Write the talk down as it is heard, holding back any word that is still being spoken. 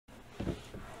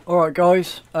Alright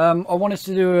guys, I wanted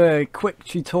to do a quick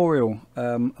tutorial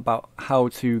about how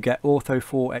to get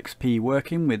Ortho4XP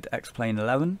working with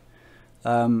X-plane11.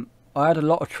 I had a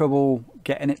lot of trouble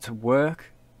getting it to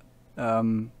work.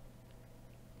 I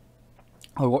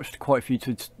watched quite a few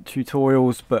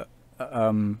tutorials, but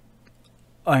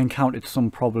I encountered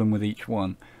some problem with each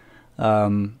one.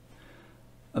 And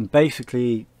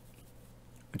basically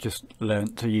I just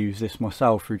learnt to use this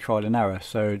myself through trial and error.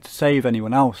 So to save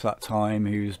anyone else that time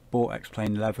who's bought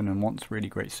X-plane11 and wants really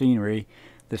great scenery,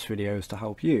 this video is to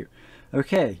help you.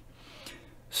 Okay,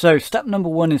 so step number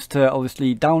one is to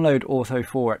obviously download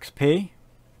Ortho4XP,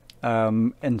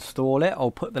 install it.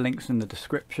 I'll put the links in the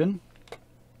description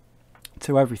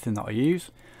to everything that I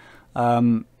use.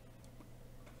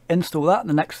 Install that.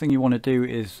 The next thing you want to do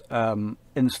is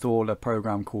install a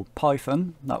program called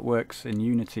Python that works in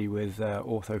Unity with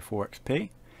Ortho4XP.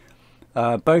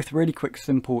 Both really quick,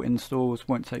 simple installs,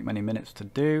 won't take many minutes to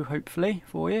do, hopefully,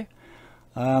 for you.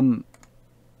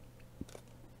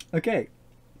 Okay.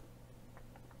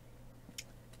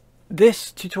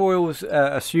 This tutorial is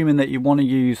assuming that you want to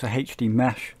use a HD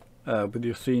mesh with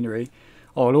your scenery.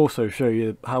 I'll also show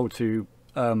you how to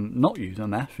not use a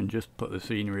mesh and just put the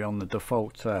scenery on the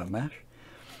default mesh.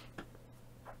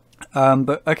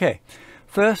 But okay,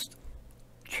 first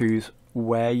choose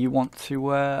where you want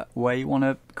to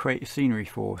create your scenery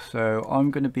for. So I'm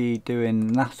going to be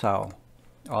doing Nassau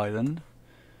Island,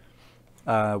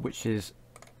 which is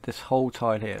this whole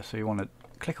tile here. So you want to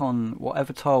click on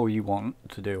whatever tile you want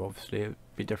to do. Obviously it'd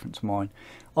be different to mine.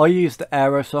 I use the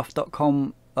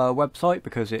aerosoft.com website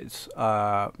because it's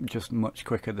just much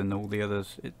quicker than all the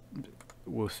others.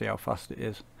 We'll see how fast it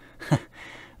is.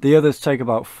 The others take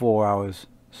about 4 hours,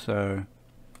 so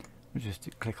we'll just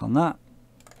click on that,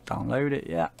 download it.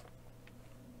 Yeah,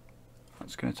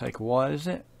 that's going to take a while, is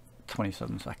it?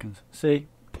 27 seconds. See,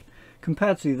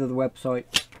 compared to the other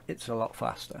website, it's a lot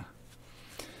faster.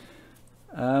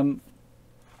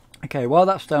 Okay, while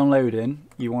that's downloading,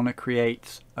 you want to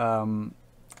create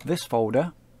this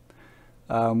folder,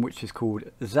 which is called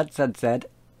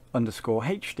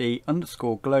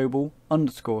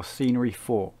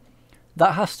zzz_hd_global_scenery4.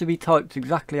 That has to be typed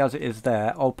exactly as it is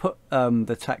there. I'll put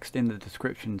the text in the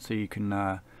description so you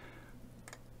can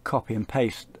copy and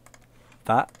paste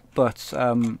that, but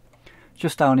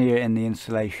just down here in the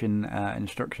installation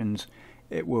instructions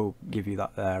it will give you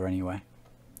that there anyway.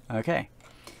 Okay,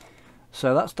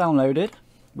 so that's downloaded.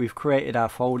 We've created our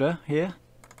folder here.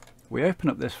 We open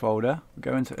up this folder,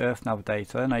 go into EarthNav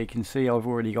data. Now you can see I've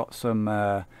already got some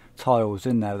tiles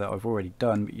in there that I've already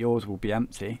done, but yours will be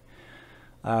empty.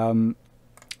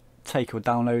 Take your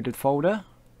downloaded folder,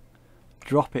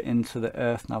 drop it into the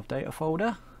EarthNav data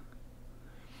folder,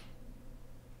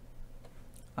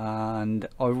 and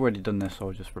I've already done this, so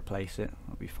I'll just replace it.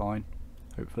 That'll be fine,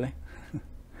 hopefully.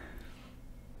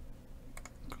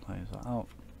 Close that out.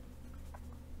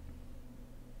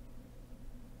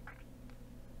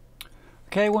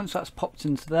 Okay, once that's popped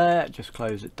into there, just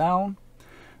close it down.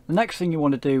 The next thing you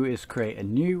want to do is create a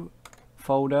new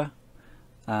folder,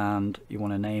 and you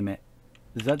want to name it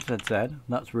ZZZ.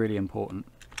 That's really important.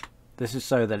 This is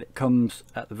so that it comes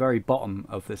at the very bottom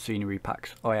of the scenery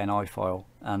pack's INI file,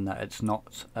 and that it's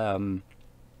not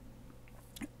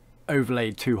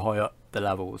overlaid too high up the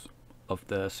levels of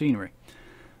the scenery.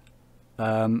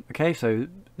 Okay, so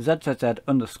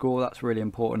ZZZ_, that's really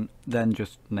important. Then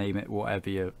just name it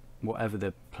whatever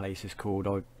the place is called.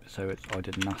 I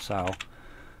did Nassau.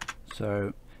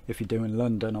 So if you're doing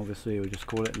London, obviously you'll just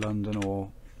call it London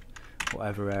or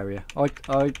whatever area. I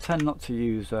tend not to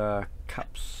use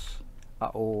caps at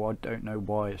all. I don't know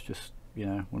why. It's just, you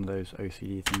know, one of those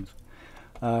OCD things.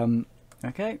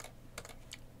 Okay,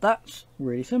 that's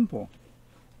really simple.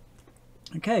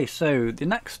 Okay, so the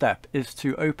next step is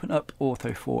to open up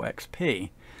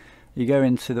Ortho4XP. You go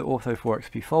into the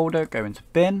Ortho4XP folder, go into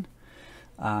bin,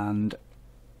 and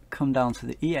come down to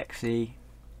the exe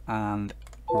and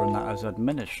run that as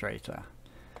administrator.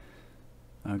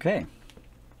 Okay,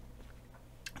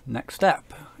 next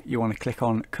step, you want to click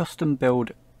on custom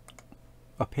build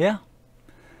up here,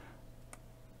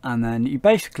 and then you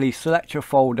basically select your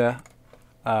folder,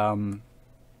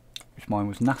 which mine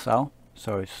was Nassau,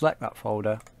 so select that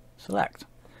folder, select.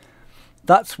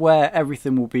 That's where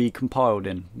everything will be compiled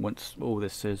in once all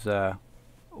this is done,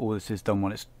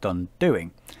 when it's done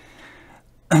doing.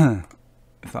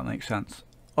 If that makes sense.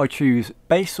 I choose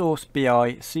base source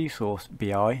BI, C source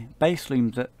BI, base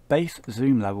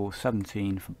zoom level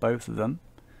 17 for both of them.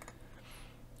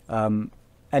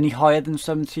 Any higher than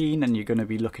 17 and you're going to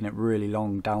be looking at really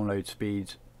long download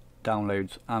speeds,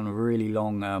 and really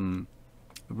long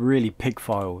really big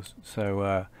files.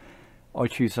 So I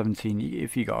choose 17.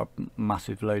 If you got a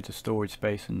massive loads of storage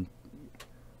space and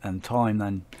time,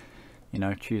 then you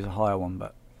know, choose a higher one,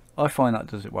 but I find that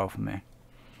does it well for me.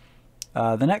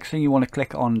 The next thing you want to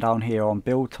click on down here on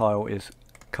build tile is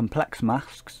complex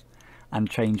masks, and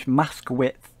change mask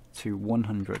width to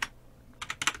 100.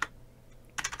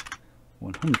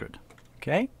 100.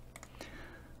 Okay.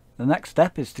 The next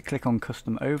step is to click on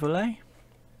custom overlay.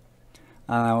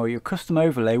 Your custom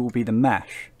overlay will be the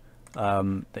mesh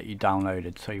that you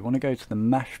downloaded. So you want to go to the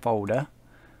mesh folder,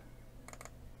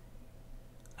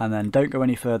 and then don't go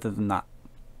any further than that.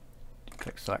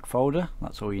 Click select folder.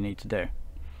 That's all you need to do.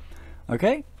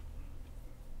 Okay.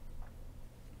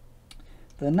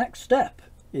 The next step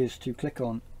is to click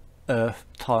on Earth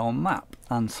Tile Map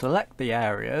and select the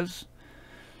areas.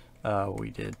 We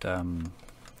did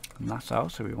Nassau,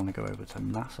 so we want to go over to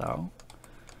Nassau.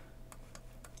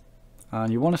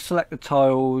 And you want to select the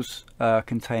tiles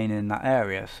containing that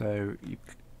area. So you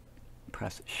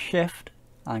press Shift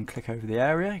and click over the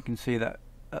area. You can see that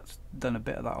that's done a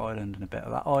bit of that island and a bit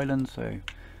of that island. So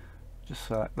just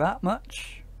select that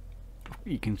much.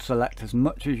 You can select as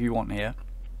much as you want here.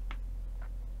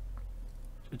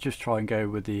 Just try and go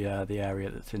with the area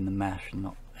that's in the mesh and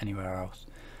not anywhere else.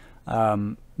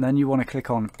 Then you want to click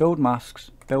on build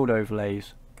masks, build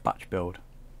overlays, batch build,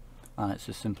 and it's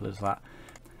as simple as that.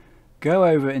 Go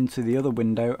over into the other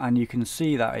window and you can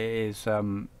see that it is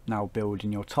now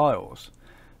building your tiles.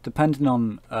 Depending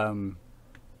on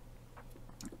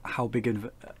how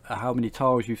many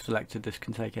tiles you've selected, this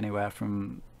can take anywhere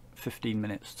from 15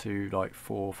 minutes to like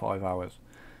 4 or 5 hours.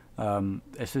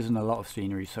 This isn't a lot of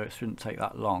scenery, so it shouldn't take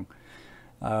that long.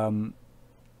 So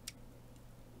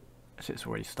it's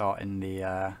already starting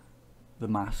the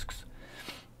masks.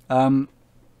 Okay,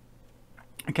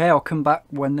 I'll come back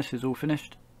when this is all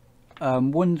finished.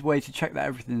 One way to check that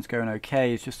everything's going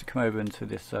okay is just to come over into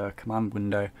this command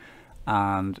window,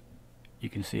 and you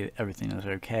can see that everything is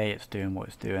okay. It's doing what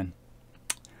it's doing.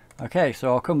 Okay,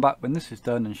 so I'll come back when this is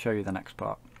done and show you the next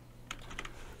part.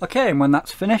 Okay, and when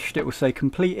that's finished, it will say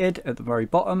completed at the very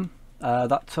bottom.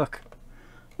 That took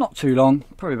not too long,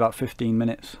 probably about 15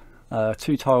 minutes.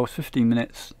 2 tiles, 15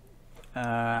 minutes.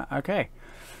 Okay.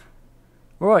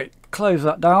 Right, close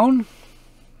that down.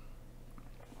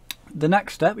 The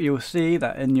next step, you will see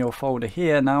that in your folder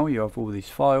here now you have all these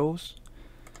files.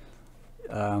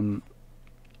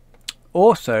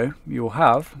 Also, you'll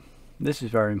have, this is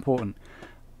very important,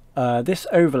 this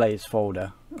overlays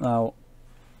folder. Now,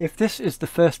 if this is the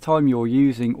first time you're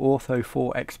using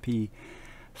Ortho4XP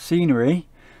scenery,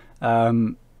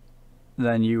 then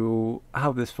you will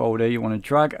have this folder. You want to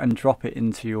drag and drop it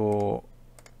into your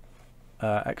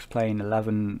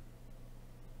X-plane11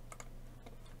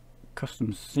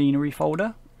 custom scenery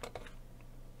folder.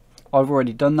 I've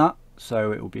already done that,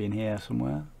 so it will be in here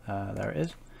somewhere. There it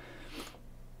is.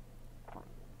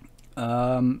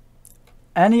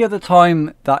 Any other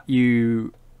time that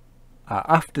you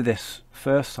after this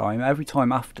first time, every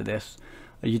time after this,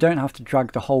 you don't have to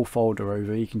drag the whole folder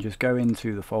over. You can just go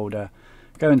into the folder,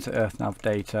 go into EarthNav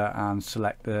data and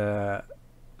select the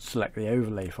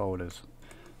overlay folders.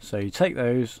 So you take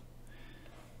those,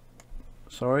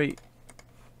 sorry,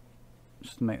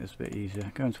 just to make this a bit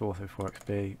easier, go into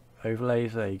Ortho4XP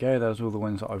overlays. There you go, those are all the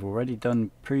ones that I've already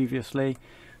done previously.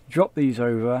 Drop these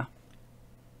over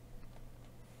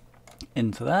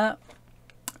into there,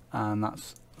 and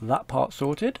that's that part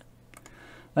sorted.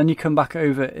 Then you come back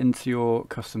over into your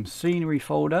custom scenery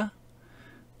folder.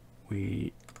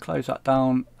 We close that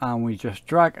down and we just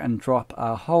drag and drop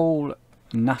our whole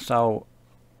Nassau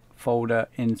folder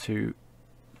into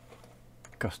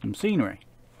custom scenery.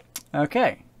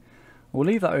 Okay, we'll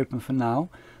leave that open for now.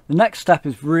 The next step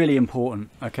is really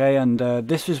important, okay, and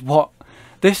this is what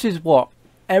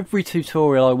every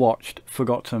tutorial I watched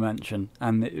forgot to mention,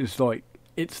 and it was like,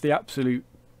 it's the absolute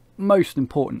most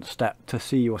important step to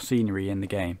see your scenery in the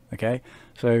game. Okay,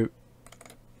 so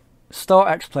start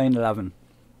X-plane11.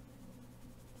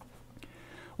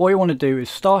 What you want to do is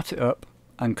start it up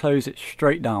and close it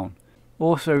straight down.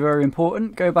 Also very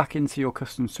important, go back into your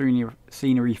custom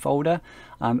scenery folder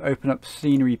and open up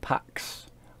scenery packs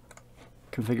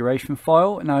configuration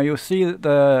file. Now you'll see that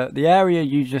the area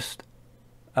you just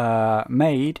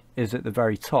made is at the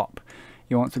very top.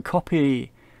 You want to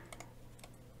copy,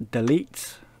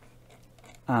 delete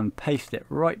and paste it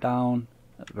right down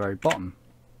at the very bottom.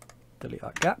 Delete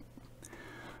that gap.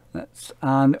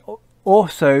 And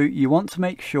also you want to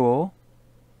make sure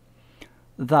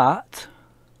that,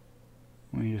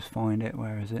 let me just find it,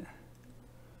 where is it?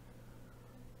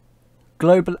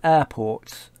 Global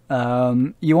airports.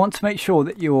 You want to make sure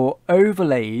that your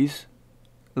overlays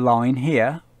line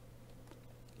here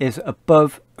is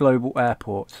above global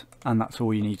airports, and that's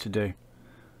all you need to do.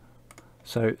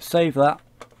 So save that,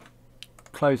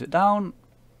 close it down,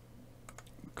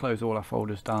 close all our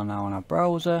folders down now on our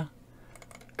browser,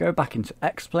 go back into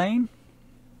X-plane.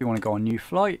 You want to go on new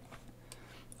flight.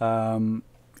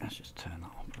 Let's just turn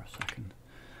that on for a second.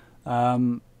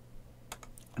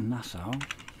 Nassau,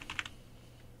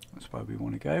 that's where we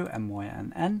want to go,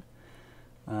 MYNN.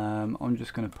 I'm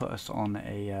just going to put us on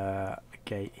a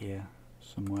gate here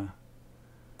somewhere.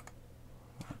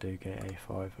 I'll do gate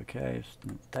A5, okay, it's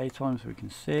daytime so we can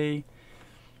see.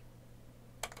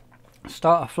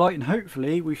 Start our flight, and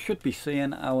hopefully we should be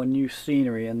seeing our new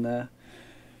scenery in there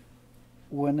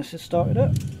when this is started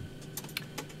up.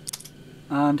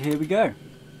 And here we go.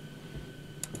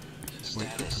 Just wait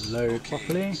for it to load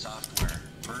properly.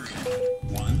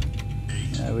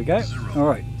 There we go.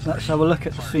 Alright, let's have a look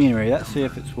at the scenery. Let's see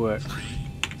if it's worked.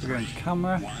 We're going to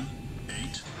camera.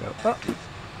 Go up.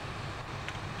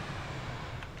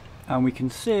 And we can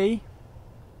see,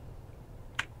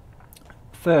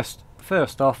 first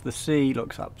off, the sea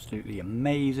looks absolutely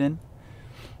amazing.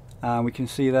 And we can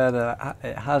see there that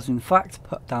it has in fact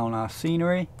put down our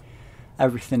scenery.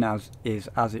 Everything is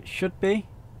as it should be.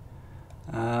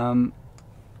 And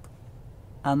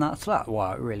that's that.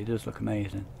 Wow, it really does look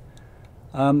amazing.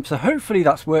 So hopefully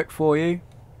that's worked for you.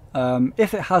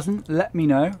 If it hasn't, let me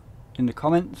know in the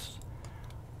comments.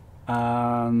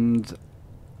 And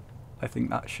I think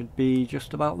that should be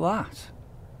just about that.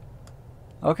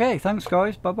 Okay, thanks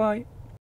guys, bye bye.